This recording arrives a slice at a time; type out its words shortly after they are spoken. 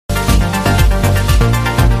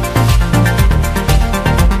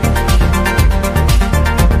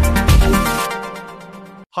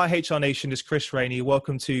Hi HR Nation, it's Chris Rainey.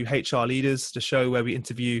 Welcome to HR Leaders, the show where we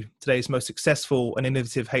interview today's most successful and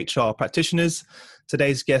innovative HR practitioners.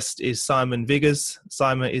 Today's guest is Simon Viggers.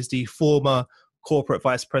 Simon is the former Corporate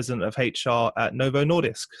Vice President of HR at Novo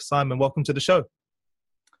Nordisk. Simon, welcome to the show.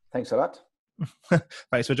 Thanks a lot.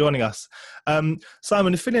 Thanks for joining us.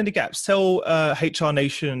 Simon, to fill in the gaps, tell HR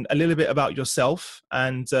Nation a little bit about yourself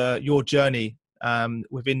and your journey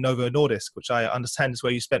within Novo Nordisk, which I understand is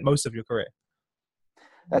where you spent most of your career.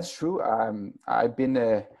 That's true. I've been,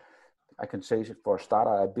 I can say for a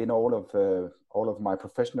starter, I've been all of my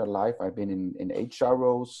professional life. I've been in HR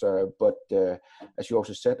roles, but as you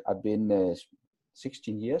also said, I've been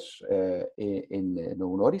 16 years in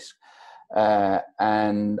Novo Nordisk.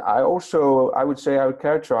 And I would say I would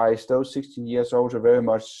characterize those 16 years also very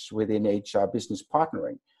much within HR business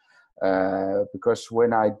partnering. Because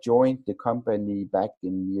when I joined the company back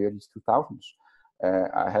in the early 2000s,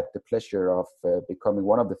 I had the pleasure of becoming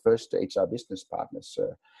one of the first HR business partners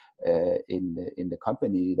in the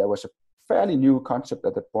company. There was a fairly new concept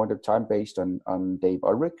at that point of time based on Dave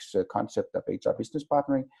Ulrich's concept of HR business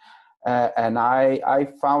partnering. And I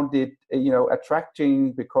found it,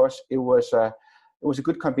 attracting because it was a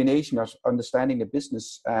good combination of understanding the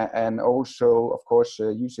business and also, of course,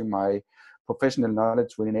 using my professional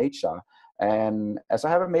knowledge within HR. And as I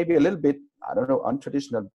have maybe a little bit,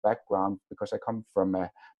 untraditional background because I come from a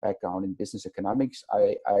background in business economics,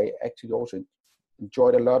 I actually also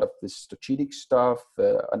enjoyed a lot of the strategic stuff,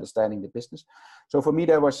 understanding the business. So for me,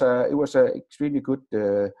 it was a extremely good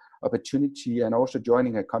opportunity, and also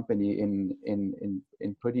joining a company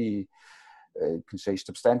in pretty, can say,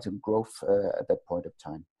 substantial growth at that point of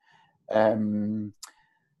time.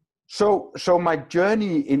 So my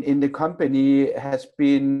journey in the company has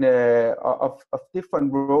been of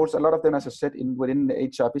different roles. A lot of them, as I said, within the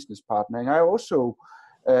HR business partnering. I also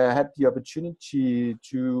had the opportunity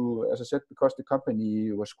to, as I said, because the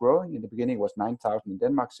company was growing. In the beginning, it was 9,000 in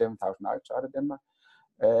Denmark, 7,000 outside of Denmark.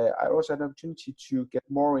 I also had an opportunity to get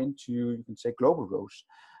more into, you can say, global roles.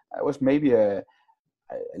 It was maybe a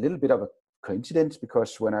little bit of a coincidence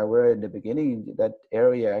because when I were in the beginning, that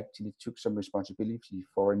area actually took some responsibility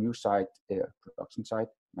for a new site, production site,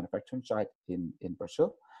 manufacturing site in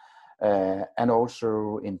Brazil, and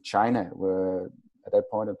also in China, where at that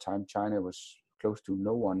point of time, China was close to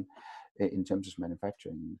no one in terms of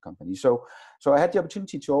manufacturing company. So I had the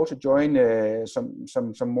opportunity to also join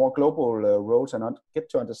some more global roles and get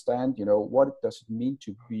to understand, what does it mean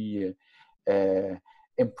to be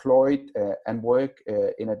employed and work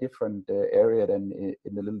in a different area than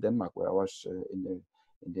in the little Denmark where I was in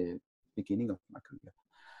the beginning of my career.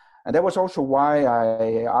 And that was also why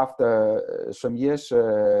I, after some years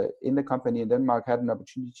in the company in Denmark, had an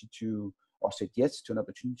opportunity or said yes to an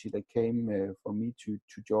opportunity that came for me to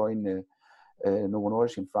join Novo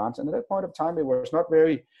Nordisk in France. And at that point of time, it was not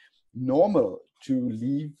very normal to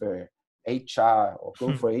leave HR or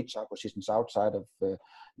go for HR positions outside of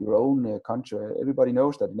your own country. Everybody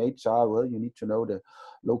knows that in HR, well, you need to know the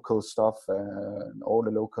local stuff and all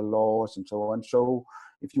the local laws and so on. So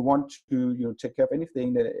if you want to, take care of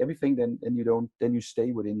everything, then you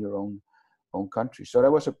stay within your own country. So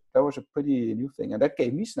that was a pretty new thing, and that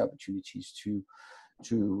gave me some opportunities to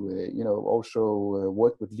also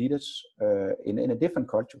work with leaders in a different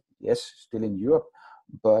country. Yes, still in Europe,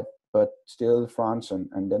 but still France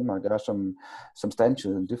and Denmark, there are some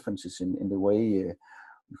substantial differences in the way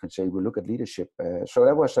you can say we look at leadership. So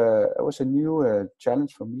that was a new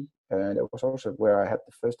challenge for me. That was also where I had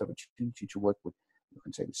the first opportunity to work with, you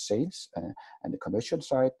can say, with sales and the commercial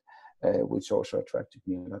side, which also attracted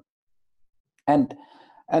me a lot.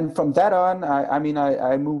 And from that on, I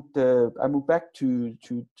moved back to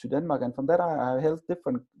Denmark, and from that I held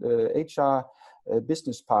different HR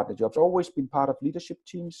business partner jobs. Always been part of leadership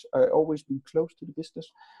teams. Always been close to the business,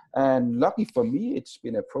 and lucky for me, it's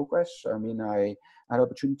been a progress. I had an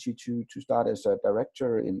opportunity to start as a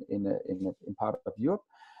director in part of Europe.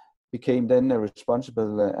 Became then a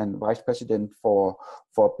responsible and vice president for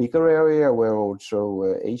a bigger area where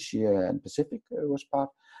also Asia and Pacific was part.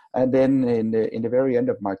 And then in the very end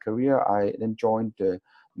of my career, I then joined the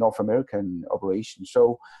North American operation.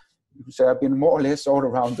 So you could say I've been more or less all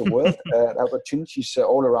around the world, opportunities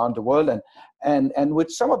all around the world, and with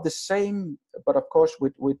some of the same, but of course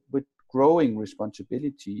with growing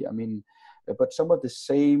responsibility. But some of the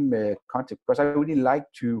same concept, because I really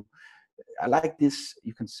I like this,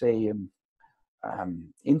 you can say,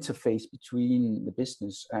 interface between the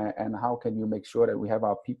business and how can you make sure that we have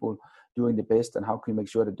our people doing the best, and how can we make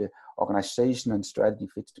sure that the organization and strategy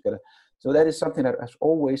fits together. So that is something that has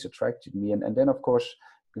always attracted me. And then, of course,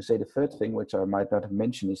 can say the third thing, which I might not have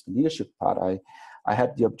mentioned, is the leadership part. I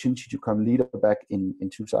had the opportunity to become leader back in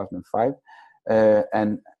 2005,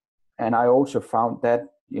 and I also found that,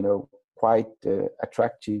 quite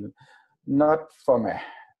attractive, not from a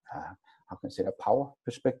how can I say, a power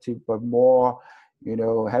perspective, but more,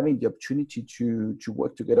 having the opportunity to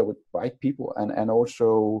work together with right people, and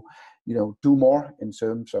also, do more in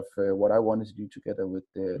terms of what I wanted to do together with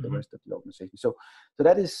the rest of the organization. So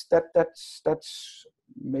that's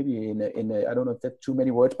maybe in a, I don't know if that's too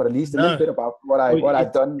many words, but at least a little bit about what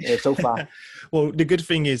I've done so far. Well, the good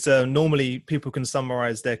thing is normally people can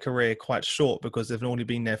summarize their career quite short because they've only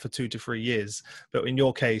been there for 2 to 3 years. But in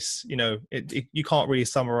your case, you can't really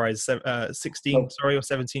summarize 16 or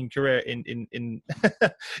 17 career in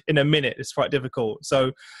in a minute. It's quite difficult.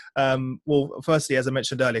 So, well, firstly, as I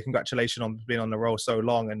mentioned earlier, congratulations on being on the roll so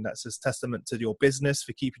long, and that's a testament to your business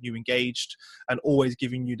for keeping you engaged and always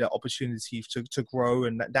giving you the opportunity to grow.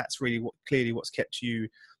 And that's really what's kept you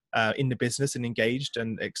in the business and engaged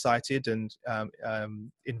and excited and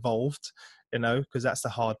involved, because that's the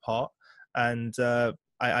hard part. And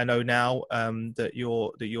I know now that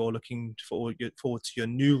you're looking forward to your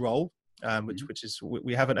new role, which is,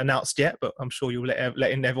 we haven't announced yet, but I'm sure you'll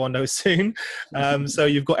letting everyone know soon. So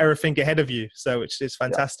you've got everything ahead of you, so which is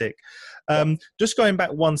fantastic. Just going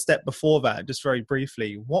back one step before that, just very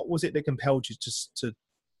briefly, what was it that compelled you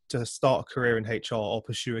to start a career in HR or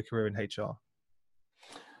pursue a career in HR?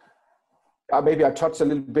 Maybe I touched a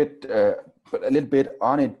little bit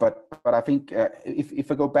on it, but I think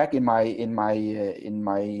if I go back in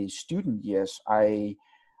my student years, I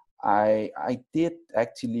did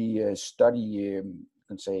actually study, you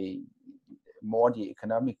can say, more the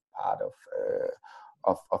economic part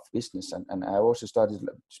of business, and I also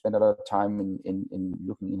spent a lot of time in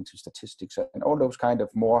looking into statistics and all those kind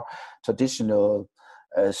of more traditional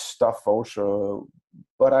stuff also.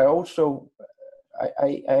 But I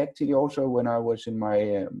actually also, when I was in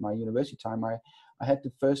my university time, I had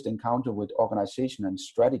the first encounter with organization and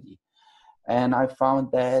strategy, and I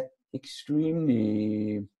found that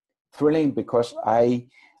extremely thrilling, because I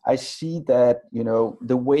see that,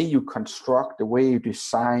 the way you construct, the way you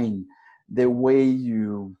design, the way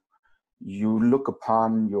you look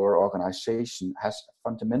upon your organization has a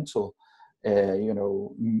fundamental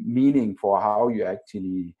meaning for how you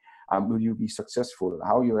actually will you be successful,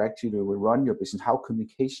 how you actually will run your business, how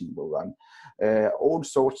communication will run, all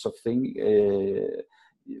sorts of things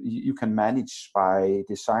you can manage by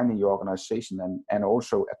designing your organization and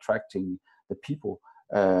also attracting the people,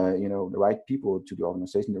 the right people to the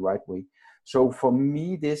organization the right way. So for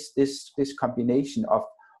me, this combination of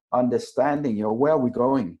understanding, where are we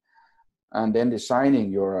going, and then designing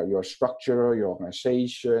your structure, your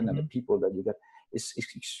organization, and the people that you get, is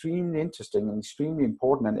extremely interesting and extremely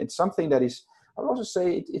important. And it's something that is, I would also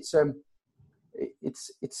say, it's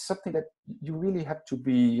something that you really have to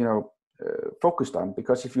be, focused on,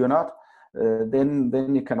 because if you're not,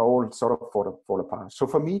 then you can all sort of fall apart. So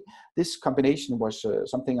for me, this combination was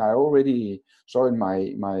something I already saw in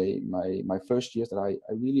my first years, that I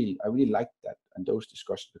really liked that, and those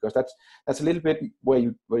discussions, because that's a little bit where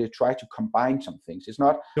you try to combine some things. It's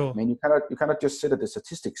not, sure. I mean, you cannot just sit at the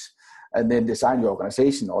statistics and then design your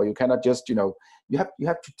organization, or you cannot just, you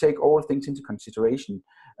have to take all things into consideration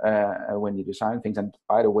when you design things. And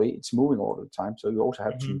by the way, it's moving all the time, so you also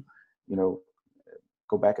have to,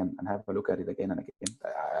 go back and have a look at it again and again.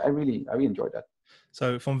 I really enjoyed that.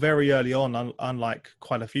 So from very early on, unlike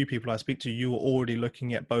quite a few people I speak to, you were already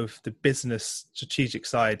looking at both the business strategic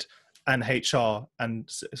side and HR, and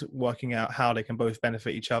working out how they can both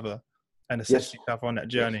benefit each other and assist each other on that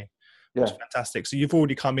journey. Yes. Which is fantastic. So you've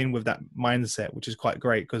already come in with that mindset, which is quite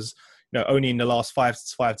great, because only in the last 5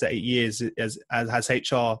 to 8 years as has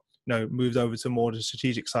HR moved over to more the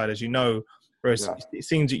strategic side, as you know. Whereas it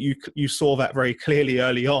seems that you saw that very clearly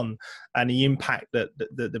early on, and the impact that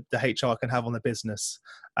the HR can have on the business,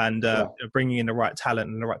 and bringing in the right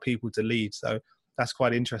talent and the right people to lead. So that's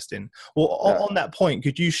quite interesting. Well, on that point,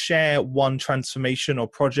 could you share one transformation or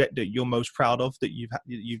project that you're most proud of that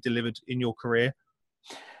you've delivered in your career?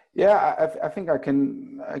 Yeah, I think I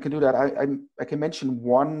can do that. I can mention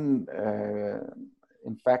one.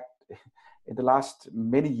 In fact, in the last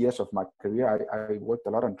many years of my career, I worked a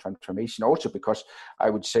lot on transformation, also because I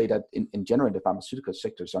would say that in general, the pharmaceutical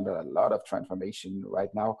sector is under a lot of transformation right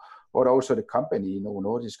now, but also the company, Novo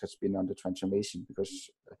Nordisk, has been under transformation, because,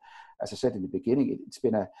 as I said in the beginning, it's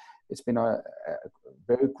been a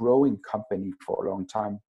very growing company for a long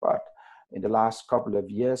time, but in the last couple of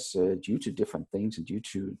years, due to different things and due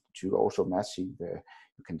to also massive,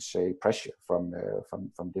 you you can say, pressure from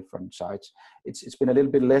different sides. It's been a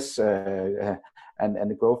little bit less,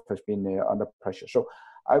 and the growth has been under pressure. So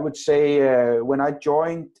I would say when I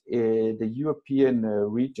joined the European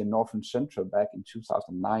region, North and Central, back in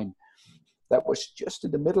 2009, that was just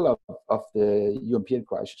in the middle of the European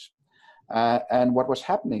crisis. And what was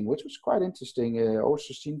happening, which was quite interesting,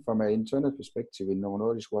 also seen from an internal perspective in Novo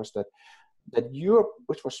Nordisk, was that Europe,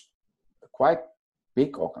 which was quite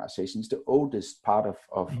big organization, is the oldest part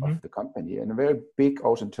of the company, and a very big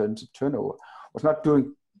also in terms of turnover, was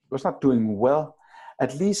not doing well,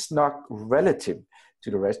 at least not relative to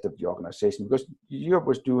the rest of the organization, because Europe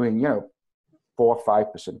was doing 4 or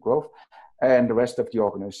 5% growth, and the rest of the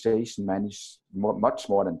organization managed much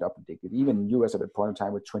more than double digit. Even US at that point in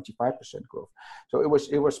time with 25% growth. So it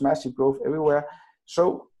was massive growth everywhere.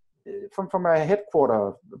 So from a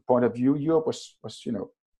headquarter point of view, Europe was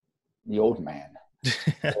the old man,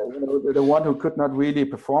 the one who could not really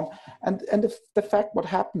perform. And the fact what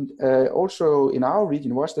happened also in our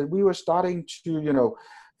region was that we were starting to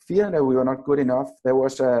feel that we were not good enough. There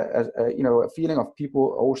was a feeling of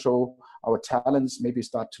people also, our talents maybe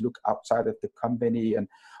start to look outside of the company, and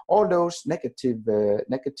all those negative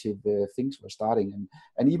things were starting.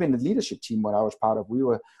 And even the leadership team, when I was part of, we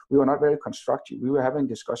were not very constructive. We were having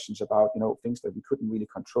discussions about things that we couldn't really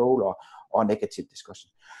control, or negative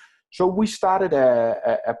discussions. So we started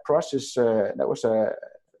a process that was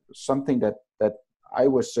something that I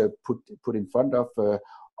was put in front of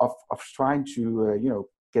trying to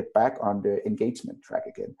get back on the engagement track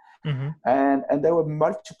again. Mm-hmm. And there were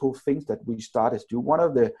multiple things that we started to do. One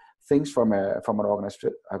of the things from an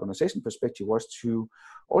organization perspective was to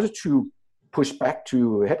push back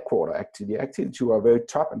to headquarter, actually to our very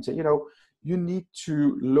top, and say, you need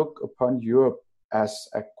to look upon Europe as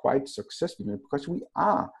a quite successful, because we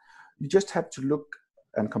are. You just have to look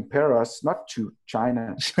and compare us not to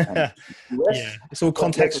China and US. Yeah, it's all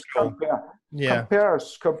contextual.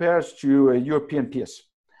 Compare us to European peers.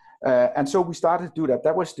 And so we started to do that.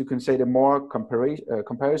 That was, you can say, the more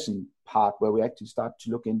comparison part, where we actually started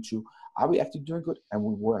to look into, are we actually doing good? And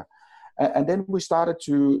we were. And then we started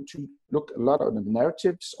to look a lot at the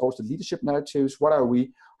narratives, also leadership narratives. What are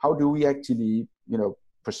we? How do we actually,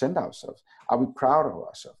 present ourselves? Are we proud of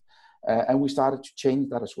ourselves? And we started to change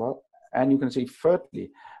that as well. And you can say,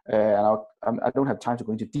 thirdly, and I don't have time to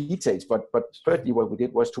go into details, but thirdly, what we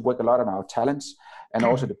did was to work a lot on our talents and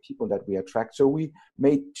also the people that we attract. So we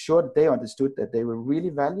made sure that they understood that they were really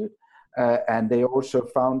valued, and they also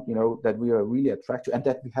found, that we were really attractive and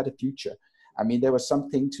that we had a future. I mean, there was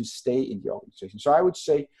something to stay in the organization. So I would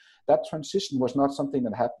say that transition was not something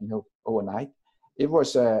that happened, overnight. It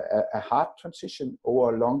was a hard transition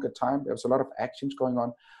over a longer time. There was a lot of actions going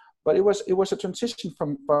on. But it was a transition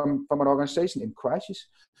from an organization in crisis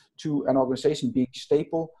to an organization being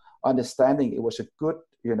stable, understanding it was a good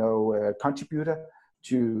contributor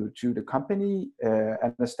to the company,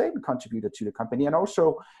 and a stable contributor to the company. And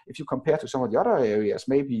also, if you compare to some of the other areas,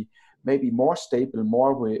 maybe more stable,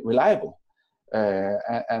 more reliable,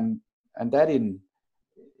 and that in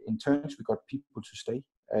turns we got people to stay,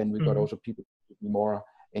 and we got also people to be more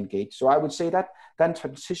engaged. So I would say that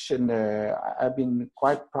transition, I've been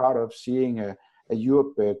quite proud of seeing a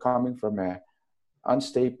Europe coming from an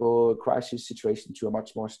unstable crisis situation to a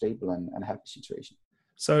much more stable and happy situation.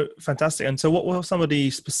 So fantastic. And so what were some of the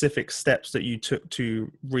specific steps that you took to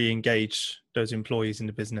re-engage those employees in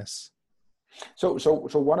the business? So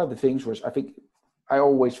one of the things was, I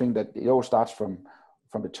always think that it all starts from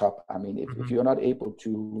the top. I mean, if you're not able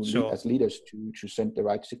to, as leaders, to send the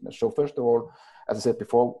right signal. So first of all, as I said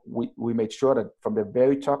before, we made sure that from the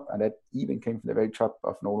very top, and that even came from the very top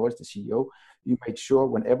of Novo Nordisk, the CEO, you made sure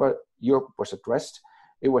whenever Europe was addressed,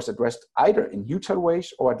 it was addressed either in neutral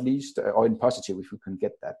ways or at least, or in positive, if we can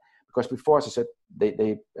get that. Because before, as I said,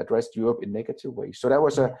 they addressed Europe in negative ways. So that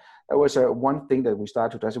was one thing that we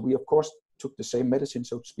started to address. We, of course, took the same medicine,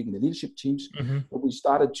 so to speak, in the leadership teams, but we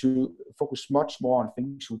started to focus much more on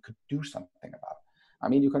things we could do something about. I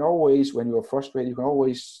mean, you can always, when you're frustrated, you can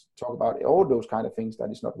always talk about all those kind of things that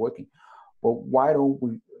is not working. But why don't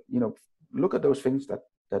we, look at those things that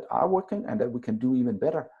are working and that we can do even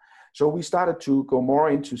better? So we started to go more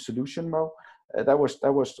into solution mode. That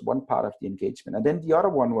was one part of the engagement. And then the other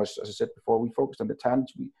one was, as I said before, we focused on the talent.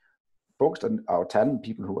 We focused on our talent,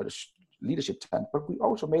 people who were the leadership talent, but we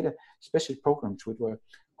also made a special program which were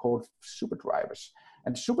called super drivers.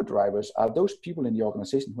 And super drivers are those people in the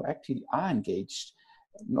organization who actually are engaged,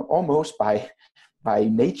 almost by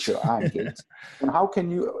nature are engaged. And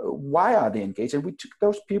why are they engaged? And we took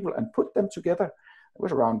those people and put them together. It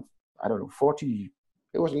was around, 40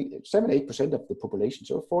 it was 7-8% of the population,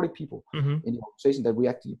 so 40 people Mm-hmm. in the organization that we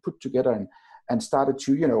actually put together and started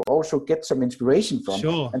to, also get some inspiration from,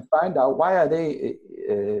 Sure. and find out why are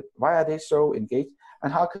they so engaged,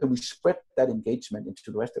 and how can we spread that engagement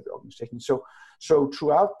into the rest of the organization. So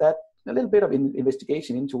throughout that, a little bit of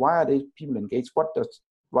investigation into why are they people engaged,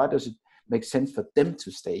 why does it make sense for them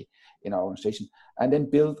to stay in our organization, and then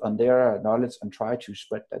build on their knowledge and try to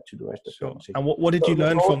spread that to the rest of the organization. And what did you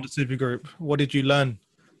learn from the supergroup? What did you learn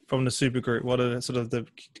from the supergroup? What are sort of the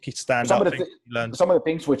key standout things you learned? Some of the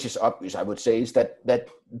things which is obvious, I would say, is that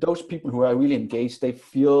those people who are really engaged, they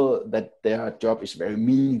feel that their job is very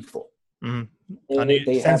meaningful. Mm-hmm.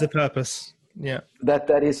 They sense of purpose. Yeah,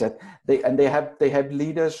 that is it. They have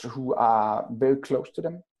leaders who are very close to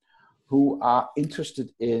them, who are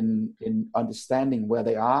interested in understanding where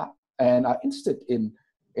they are, and are interested in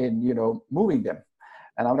moving them.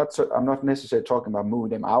 And I'm not necessarily talking about moving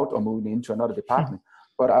them out or moving into another department,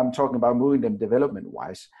 but I'm talking about moving them development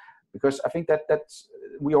wise, because I think that's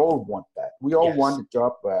we all want that. We all want a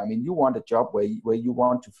job where, you want a job where you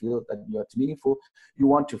want to feel that it's meaningful. You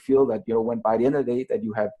want to feel that when by the end of the day that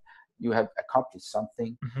you have accomplished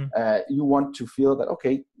something. Mm-hmm. You want to feel that,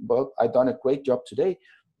 okay, well, I've done a great job today,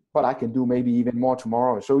 but I can do maybe even more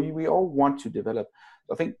tomorrow. So we all want to develop.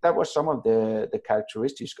 I think that was some of the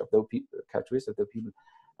characteristics of those people.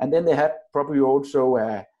 And then they had probably also,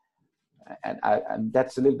 and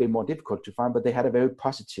that's a little bit more difficult to find, but they had a very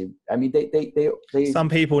positive. They some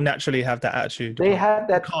people naturally have that attitude. They had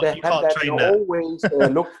that. You can't train that. Always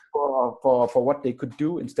looked for what they could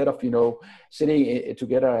do, instead of sitting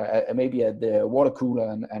together maybe at the water cooler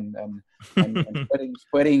and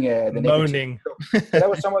spreading the moaning. So that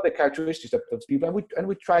was some of the characteristics of those people, and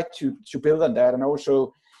we tried to build on that, and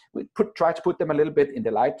also we tried to put them a little bit in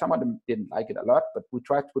the light. Some of them didn't like it a lot, but we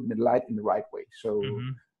tried to put them in the light in the right way. So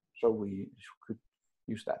so we could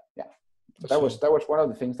use that. Yeah. So that was one of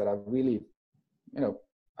the things that I really,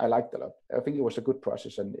 I liked a lot. I think it was a good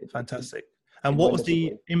process, and fantastic. And what was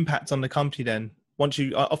the impact on the company then? Once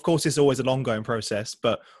you, of course, it's always an ongoing process,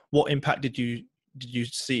 but what impact did you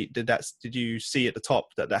see? Did you see at the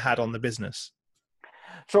top that had on the business?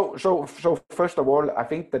 So first of all, I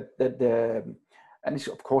think that and it's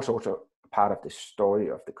of course also part of the story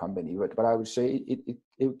of the company, but I would say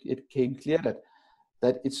it came clear that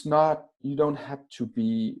it's not, you don't have to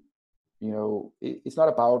be, it's not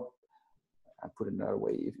about, I put it another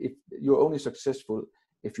way, if you're only successful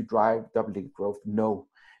if you drive double-digit growth. No,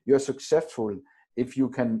 you're successful if you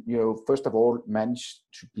can, first of all, manage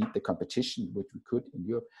to beat the competition, which we could in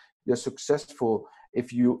Europe. You're successful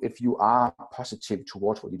if you are positive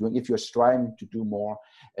towards what you're doing, if you're striving to do more,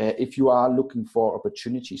 if you are looking for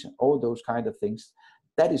opportunities and all those kind of things.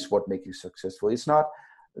 That is what makes you successful. It's not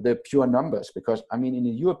the pure numbers, because in a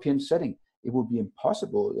European setting, it would be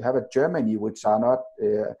impossible. You have a Germany which are not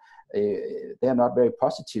they're not very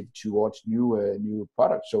positive towards new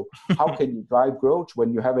products. So how can you drive growth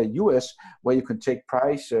when you have a US where you can take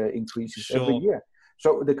price increases every year?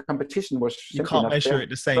 So the competition was you can't measure it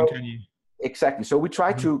the same, can you? Exactly. So we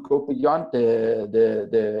try to go beyond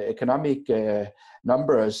the economic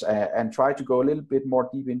numbers and try to go a little bit more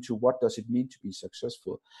deep into what does it mean to be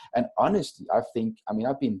successful. And honestly, I think,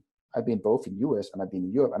 I've been both in US and I've been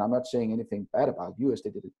in Europe, and I'm not saying anything bad about US. They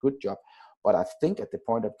did a good job. But I think at the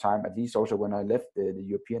point of time, at least also when I left the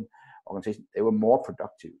European organization, they were more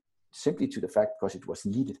productive, simply to the fact because it was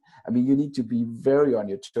needed. You need to be very on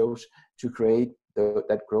your toes to create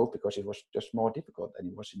that growth, because it was just more difficult than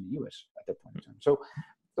it was in the US at that point in time.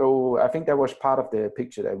 So I think that was part of the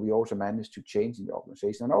picture that we also managed to change in the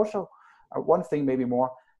organization. And also one thing maybe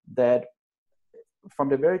more, that from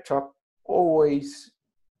the very top, always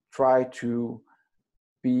try to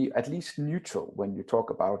be at least neutral when you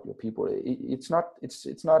talk about your people. It's not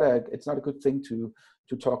a good thing to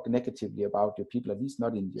talk negatively about your people, at least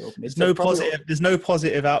not in the open. There's no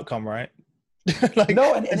positive outcome, right?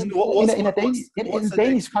 No, and in a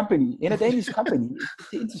Danish company,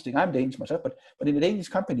 it's interesting. I'm Danish myself, but in a Danish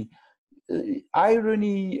company,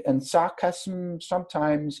 irony and sarcasm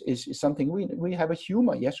sometimes is something we have a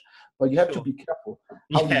humor, yes, but you have to be careful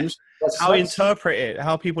how you use it. How interpret it,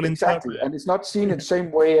 how people interpret it. And it's not seen in the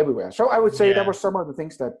same way everywhere. So I would say that was some of the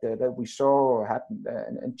things that we saw happen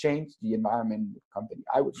and change the environment in the company,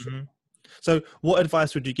 I would say. So what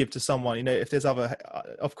advice would you give to someone, if there's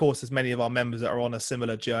of course, there's many of our members that are on a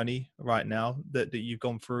similar journey right now that you've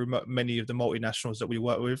gone through, many of the multinationals that we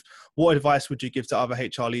work with. What advice would you give to other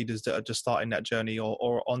HR leaders that are just starting that journey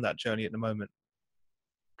or on that journey at the moment?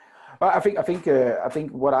 Well, I think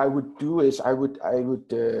what I would do is my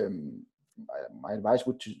advice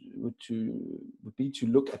would be to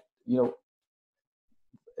look at,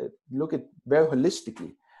 look at very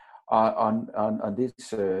holistically on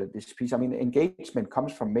this piece. I mean, engagement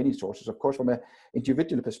comes from many sources. Of course, from an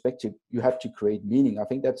individual perspective, you have to create meaning. I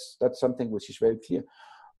think that's something which is very clear.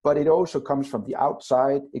 But it also comes from the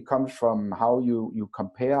outside. It comes from how you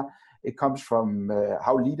compare. It comes from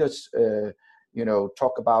how leaders,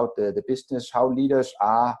 talk about the business, how leaders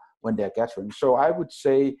are when they're gathering. So I would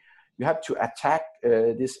say you have to attack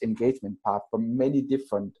this engagement part from many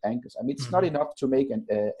different angles. I mean, it's not enough to make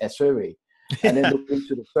a survey and then look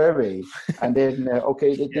into the survey and then,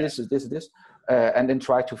 this is this, and then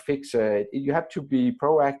try to fix it. You have to be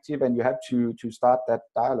proactive, and you have to start that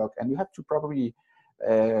dialogue, and you have to probably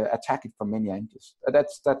attack it from many angles.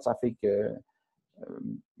 That's I think,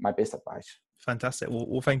 my best advice. Fantastic.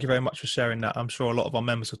 Well, thank you very much for sharing that. I'm sure a lot of our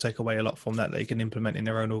members will take away a lot from that they can implement in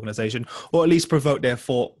their own organization, or at least provoke their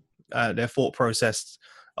thought process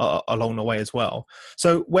along the way as well.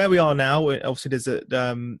 So where we are now, obviously there's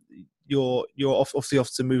you're obviously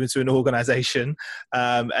off to move into an organization,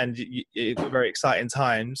 and very exciting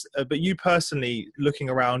times. But you personally, looking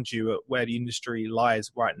around you at where the industry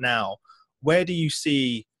lies right now, where do you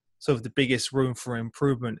see sort of the biggest room for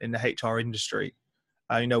improvement in the HR industry?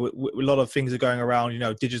 A lot of things are going around,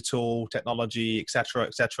 digital technology, et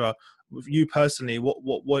cetera. With you personally,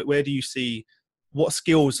 where do you see, what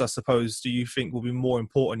skills, I suppose, do you think will be more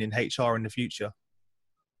important in HR in the future?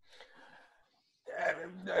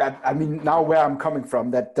 I mean, now where I'm coming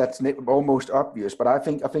from, that's almost obvious. But I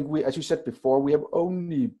think we, as you said before, we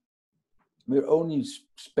only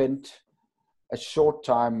spent a short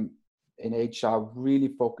time in HR really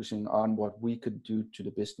focusing on what we could do to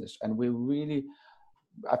the business, and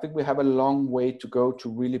I think we have a long way to go to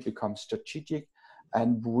really become strategic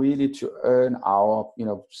and really to earn our,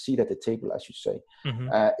 seat at the table, as you say. Mm-hmm.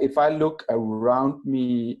 If I look around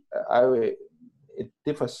me, it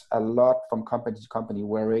differs a lot from company to company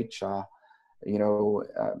where HR,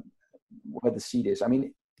 where the seat is. I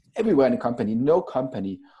mean, everywhere in the company, no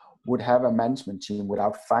company would have a management team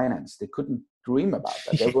without finance. They couldn't dream about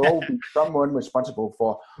that. There will always be someone responsible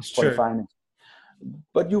for the finance.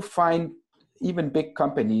 But you find even big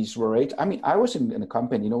companies where I was in a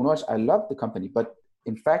company, I love the company, but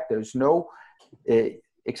in fact, there's no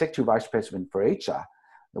executive vice president for HR.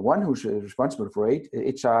 The one who's responsible for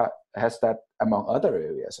HR has that among other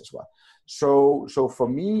areas as well. So for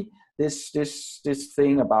me, this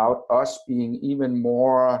thing about us being even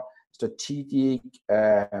more strategic,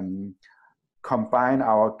 combine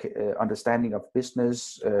our understanding of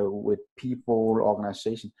business with people,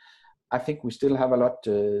 organization, I think we still have a lot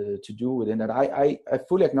to do within that. I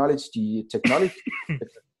fully acknowledge the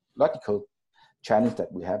technological challenge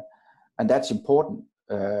that we have, and that's important.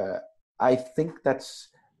 I think that's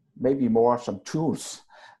maybe more some tools.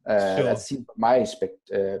 That's from my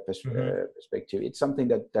perspective. It's something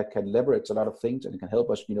that can leverage a lot of things and can help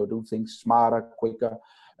us, do things smarter, quicker,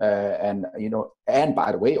 and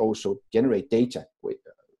by the way, also generate data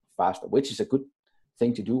faster, which is a good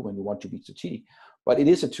thing to do when you want to be strategic. But it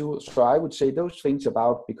is a tool. So I would say those things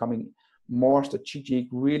about becoming more strategic,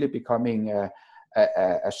 really becoming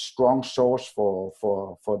a strong source for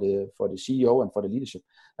the CEO and for the leadership.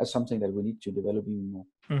 That's something that we need to develop even more.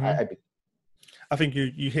 Mm-hmm. I think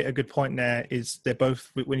you hit a good point there. Is they're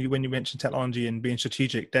both, when you mention technology and being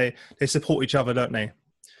strategic, they support each other, don't they?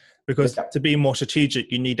 Because to be more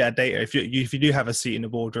strategic, you need that data. If you do have a seat in the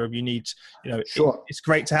boardroom, you need, it's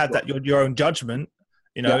great to have that your own judgment.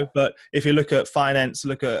 But if you look at finance,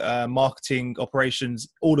 look at marketing, operations,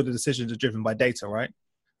 all of the decisions are driven by data, right?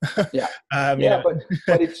 But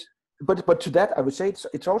to that, I would say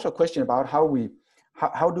it's also a question about how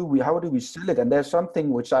do we sell it, and there's something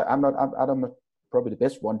which I'm not probably the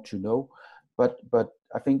best one to know, but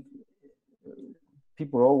I think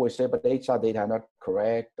people always say, but HR data are not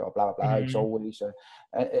correct or blah blah blah. Mm-hmm. It's always,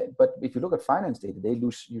 but if you look at finance data, they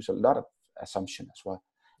use a lot of assumption as well.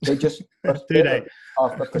 They just of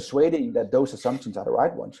persuading that those assumptions are the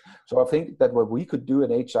right ones. So I think that what we could do in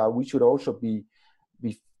HR, we should also be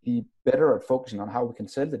better at focusing on how we can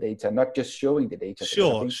sell the data, not just showing the data.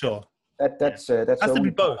 Sure. That's has to be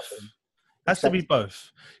both. Has to be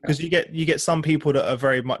both, because you get some people that are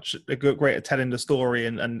very much great at telling the story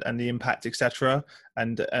and the impact, etc.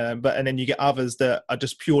 And then you get others that are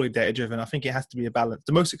just purely data driven. I think it has to be a balance.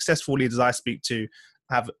 The most successful leaders I speak to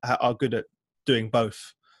are good at doing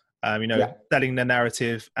both. Selling the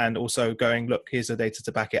narrative and also going, look, here's the data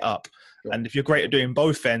to back it up. Yeah. And if you're great at doing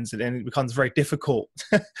both ends, then it becomes very difficult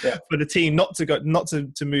for the team not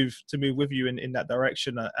to move with you in that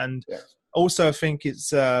direction. And also, I think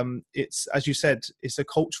it's as you said, it's a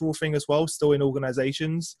cultural thing as well, still in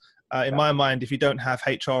organizations. In my mind, if you don't have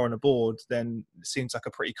HR on a board, then it seems like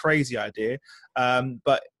a pretty crazy idea.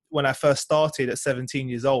 But when I first started at 17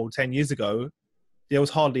 years old, 10 years ago, there was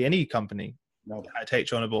hardly any company that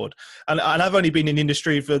had HR on a board. And I've only been in the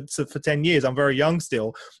industry for 10 years. I'm very young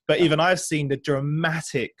still. But even I've seen the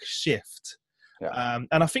dramatic shift. And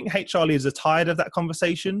I think HR leaders are tired of that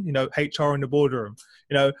conversation, HR in the boardroom.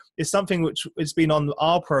 It's something which has been on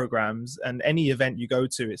our programs, and any event you go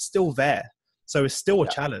to, it's still there. So it's still a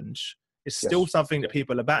challenge. It's still something that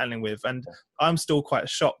people are battling with. And I'm still quite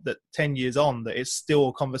shocked that 10 years on, that it's still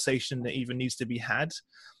a conversation that even needs to be had.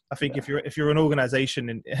 I think if you're an organization,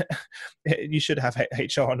 and you should have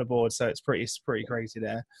HR on the board. So it's pretty crazy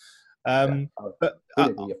there.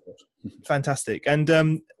 Fantastic. And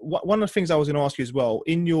one of the things I was going to ask you as well,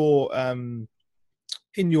 in your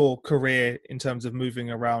career, in terms of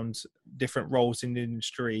moving around different roles in the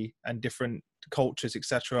industry and different cultures,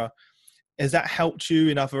 etc., has that helped you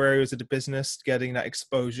in other areas of the business, getting that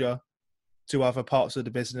exposure to other parts of the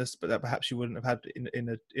business, but that perhaps you wouldn't have had in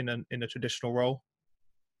a traditional role?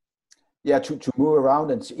 Yeah, to move around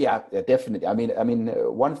and definitely. I mean,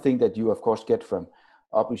 one thing that you of course get from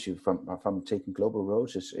taking global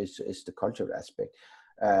roles is the cultural aspect.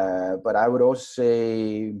 But I would also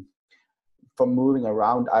say, from moving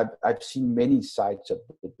around, I've seen many sides of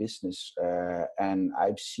the business, and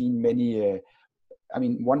I've seen many.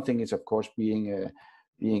 One thing is of course being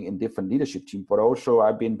in different leadership teams, but also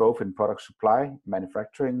I've been both in product supply,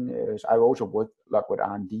 manufacturing. I've also worked a lot with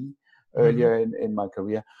R&D earlier in my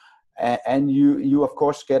career. And you of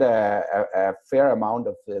course get a fair amount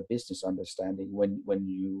of business understanding when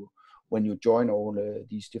you join all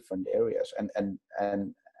these different areas,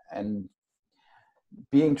 and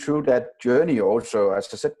being through that journey also, as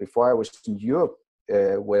I said before, I was in Europe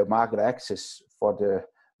where market access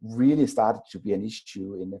really started to be an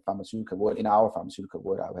issue in the pharmaceutical world, in our pharmaceutical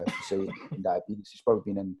world, I would have to say. In diabetes, it's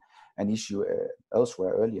probably been an issue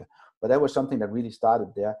elsewhere earlier, but that was something that really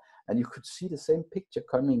started there. And you could see the same picture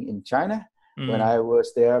coming in China when I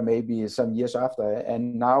was there, maybe some years after,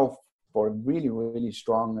 and now for really, really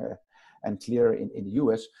strong and clear in the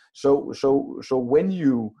US. So when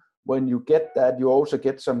you get that, you also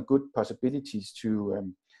get some good possibilities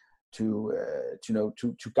to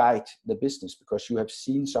guide the business, because you have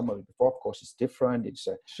seen some of it before. Of course, it's different. It's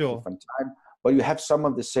a different time, but you have some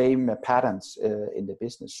of the same patterns in the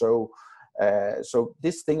business. So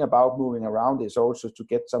this thing about moving around is also to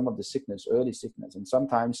get some of the early signals, and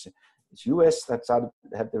sometimes it's US that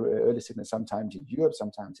have the early signals, sometimes in Europe,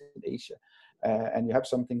 sometimes in Asia, and you have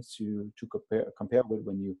some things to compare with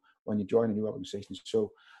when you join a new organization.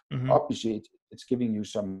 So obviously it's giving you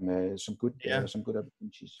some good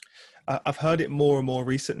opportunities. I've heard it more and more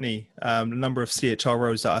recently. The number of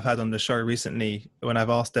CHROs that I've had on the show recently, when I've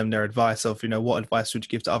asked them their advice of, what advice would you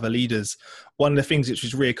give to other leaders? One of the things which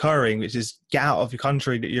is reoccurring, which is get out of your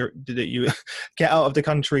country get out of the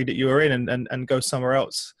country that you are in and go somewhere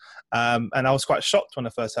else. And I was quite shocked when I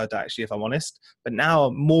first heard that, actually, if I'm honest. But now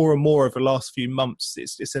more and more over the last few months,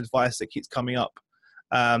 it's advice that keeps coming up.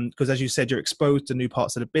 Because as you said, you're exposed to new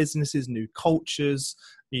parts of the businesses, new cultures.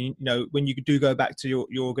 When you do go back to your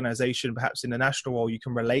organization, perhaps in the national role, you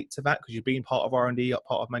can relate to that because you've been part of R&D,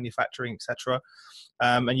 part of manufacturing, etc.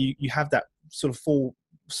 And you have that sort of full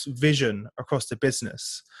vision across the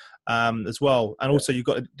business as well. And also you've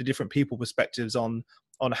got the different people perspectives on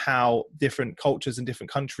how different cultures and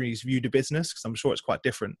different countries view the business, because I'm sure it's quite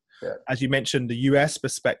different. Yeah. As you mentioned, the US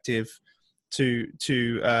perspective to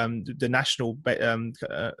the national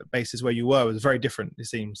basis where you were was very different, it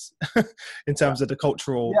seems, in terms of the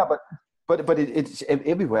cultural. Yeah, but it's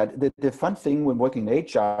everywhere. The fun thing when working in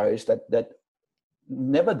HR is that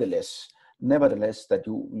nevertheless that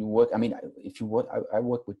you work. I mean, if you work, I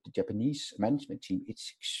work with the Japanese management team.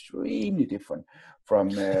 It's extremely different from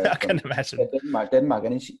I can imagine Denmark,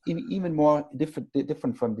 and it's even more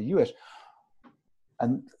different from the US.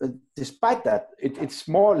 And despite that, it's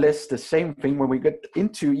more or less the same thing. When we get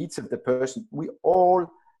into each of the person, we all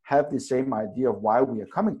have the same idea of why we are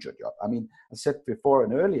coming to a job. I mean, I said before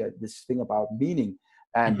and earlier, this thing about meaning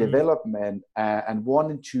and development and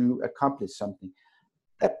wanting to accomplish something.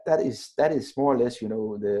 That is more or less,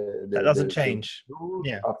 that doesn't change.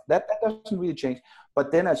 That doesn't really change.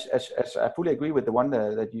 But then, as I fully agree with the one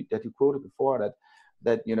that you quoted before,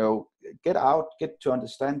 that get out, get to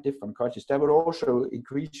understand different cultures. That would also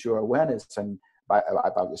increase your awareness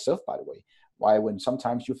about yourself, by the way. why when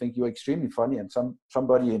sometimes you think you're extremely funny and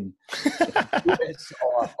somebody in US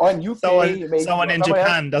or in UK, someone in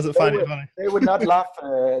Japan doesn't find it funny. They would not laugh.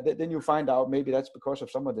 Then you find out maybe that's because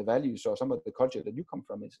of some of the values or some of the culture that you come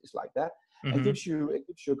from is like that. And it gives you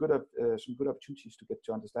some good opportunities to get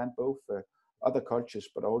to understand both other cultures,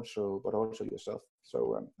 but also yourself.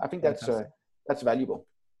 So I think that's valuable.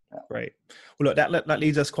 Yeah. Great. Well, look, that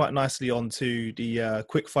leads us quite nicely on to the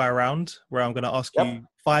quick fire round, where I'm going to ask you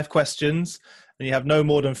 5 questions, and you have no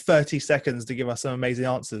more than 30 seconds to give us some amazing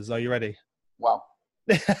answers. Are you ready? Wow.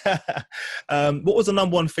 What was the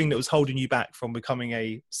number one thing that was holding you back from becoming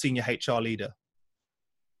a senior HR leader?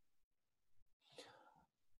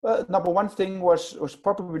 Well, number one thing was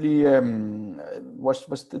probably was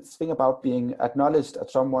this thing about being acknowledged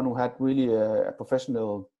as someone who had really a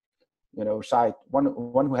professional, side, one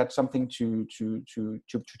who had something to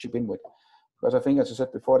chip in with. Because I think, as I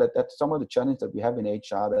said before, that's some of the challenge that we have in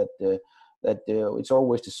HR, that it's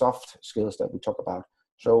always the soft skills that we talk about.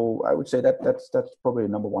 So I would say that's probably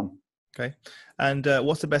number one. Okay. And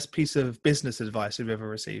what's the best piece of business advice you've ever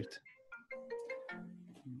received?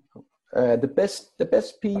 The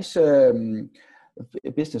best piece of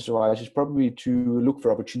business advice is probably to look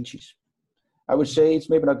for opportunities. I would say it's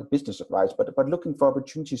maybe not business advice, but looking for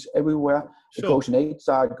opportunities everywhere. Sure. It goes in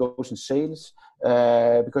HR, it goes in sales,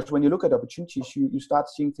 because when you look at opportunities, you start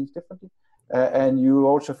seeing things differently, and you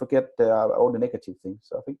also forget all the negative things.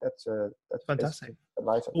 So I think that's fantastic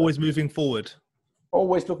advice. Always moving forward.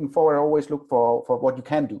 Always looking forward. Always look for what you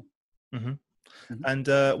can do. Mm-hmm. And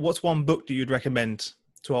what's one book that you'd recommend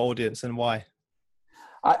to our audience, and why?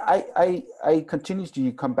 I continuously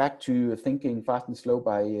come back to Thinking Fast and Slow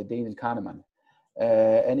by Daniel Kahneman.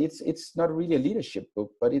 And it's not really a leadership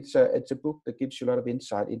book, but it's a book that gives you a lot of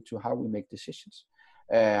insight into how we make decisions,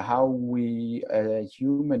 how we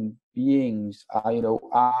human beings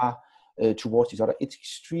are towards each other. It's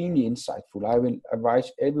extremely insightful. I will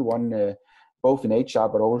advise everyone, both in HR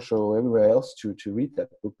but also everywhere else, to read that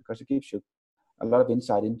book, because it gives you a lot of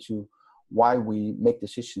insight into why we make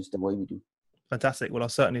decisions the way we do. Fantastic. Well, I'll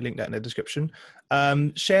certainly link that in the description.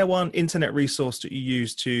 Share one internet resource that you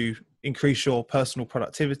use to increase your personal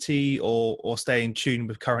productivity or stay in tune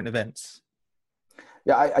with current events.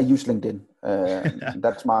 Yeah, I use LinkedIn.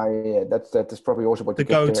 That's my that's probably also what the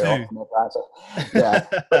go-to. Yeah,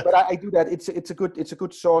 but I do that. It's a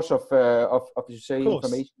good source of you say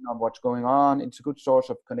information on what's going on. It's a good source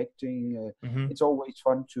of connecting. It's always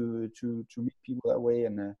fun to meet people that way,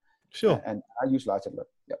 and sure. And I use it a lot.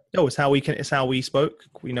 Yeah. No, it's how we spoke.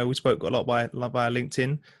 We spoke a lot by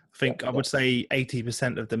LinkedIn. I think I would say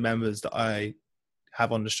 80% of the members that I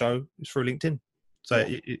have on the show is through LinkedIn. So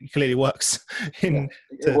it clearly works to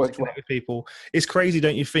connect with people. It's crazy,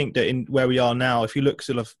 don't you think, that in where we are now, if you look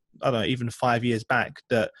sort of, I don't know, even 5 years back,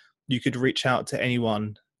 that you could reach out to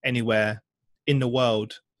anyone, anywhere in the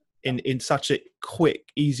world in such a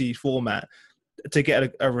quick, easy format to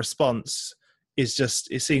get a response is just,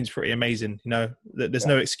 it seems pretty amazing, that there's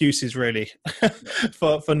no excuses really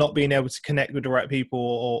for not being able to connect with the right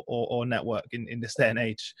people or network in this day and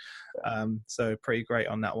age. So pretty great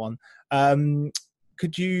on that one.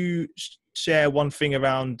 Could you share one thing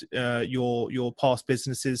around your past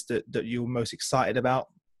businesses that you're most excited about?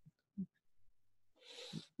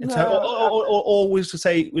 Or always to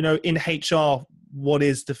say, in HR, what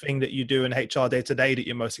is the thing that you do in HR day to day that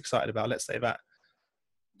you're most excited about? Let's say that.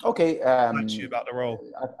 Okay. You about the role.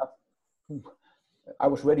 I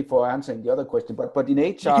was ready for answering the other question, but in HR,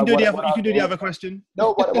 you can do the other question.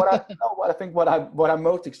 No, I think what I'm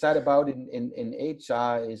most excited about in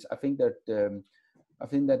HR is I think that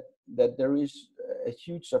there is a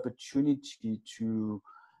huge opportunity to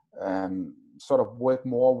sort of work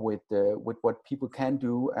more with what people can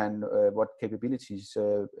do and what capabilities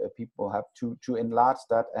people have to enlarge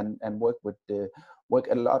that and work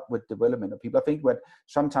a lot with development of people. I think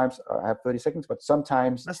sometimes I have 30 seconds, but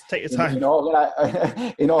sometimes let's take your time.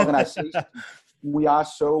 In organizations, we are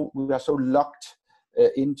so locked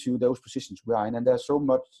into those positions we are in, and there's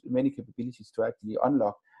many capabilities to actually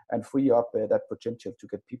unlock and free up that potential to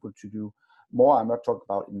get people to do more. I'm not talking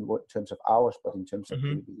about in terms of hours, but in terms of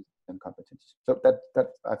capabilities and competencies. So that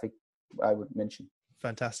I think I would mention.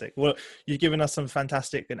 Fantastic. Well, you've given us some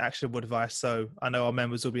fantastic and actionable advice, so I know our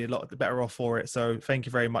members will be a lot better off for it. So thank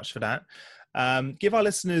you very much for that. Give our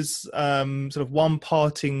listeners sort of one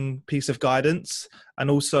parting piece of guidance, and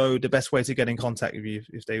also the best way to get in contact with you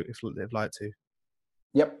if they'd like to.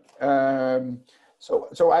 Yep.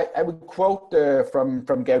 So I would quote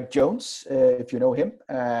from Gary Jones, if you know him.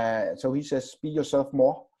 So he says, "Be yourself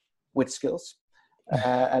more with skills."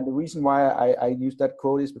 And the reason why I use that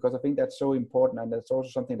quote is because I think that's so important, and that's also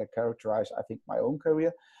something that characterizes, I think, my own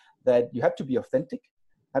career. That you have to be authentic,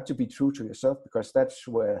 have to be true to yourself, because that's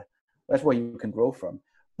where you can grow from.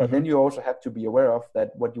 But then you also have to be aware of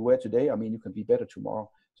that what you were today, I mean, you can be better tomorrow.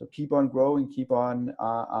 So keep on growing, keep on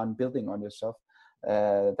building on yourself.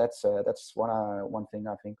 That's one thing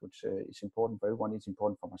I think which is important for everyone. It's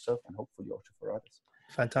important for myself and hopefully also for others.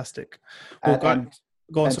 Fantastic. Well,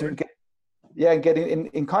 go on, sorry. Get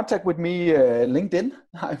in contact with me. LinkedIn,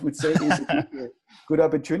 I would say, is a good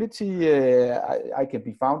opportunity. I can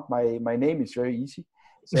be found. My name is very easy,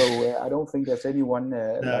 so I don't think there's anyone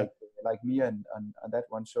like me on that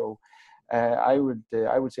one. So I would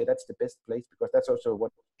say that's the best place, because that's also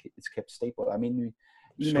what is kept stable. I mean,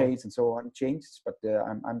 emails and so on changes, but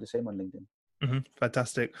I'm the same on LinkedIn. Mm-hmm.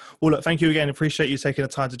 Fantastic. Well, look, thank you again. Appreciate you taking the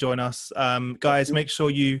time to join us. Guys, make sure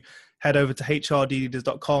you head over to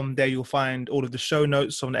hrdleaders.com. There you'll find all of the show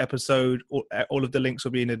notes from the episode. All of the links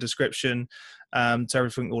will be in the description to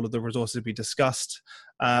everything, all of the resources we discussed.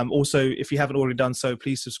 Also, if you haven't already done so,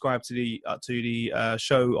 please subscribe to the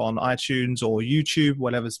show on iTunes or YouTube,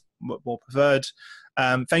 whatever's more preferred.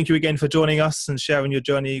 Thank you again for joining us and sharing your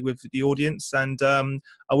journey with the audience. And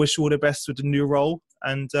I wish you all the best with the new role.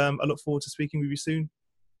 And I look forward to speaking with you soon.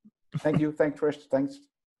 Thank you. Thanks, Trish. Thanks.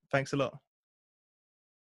 Thanks a lot.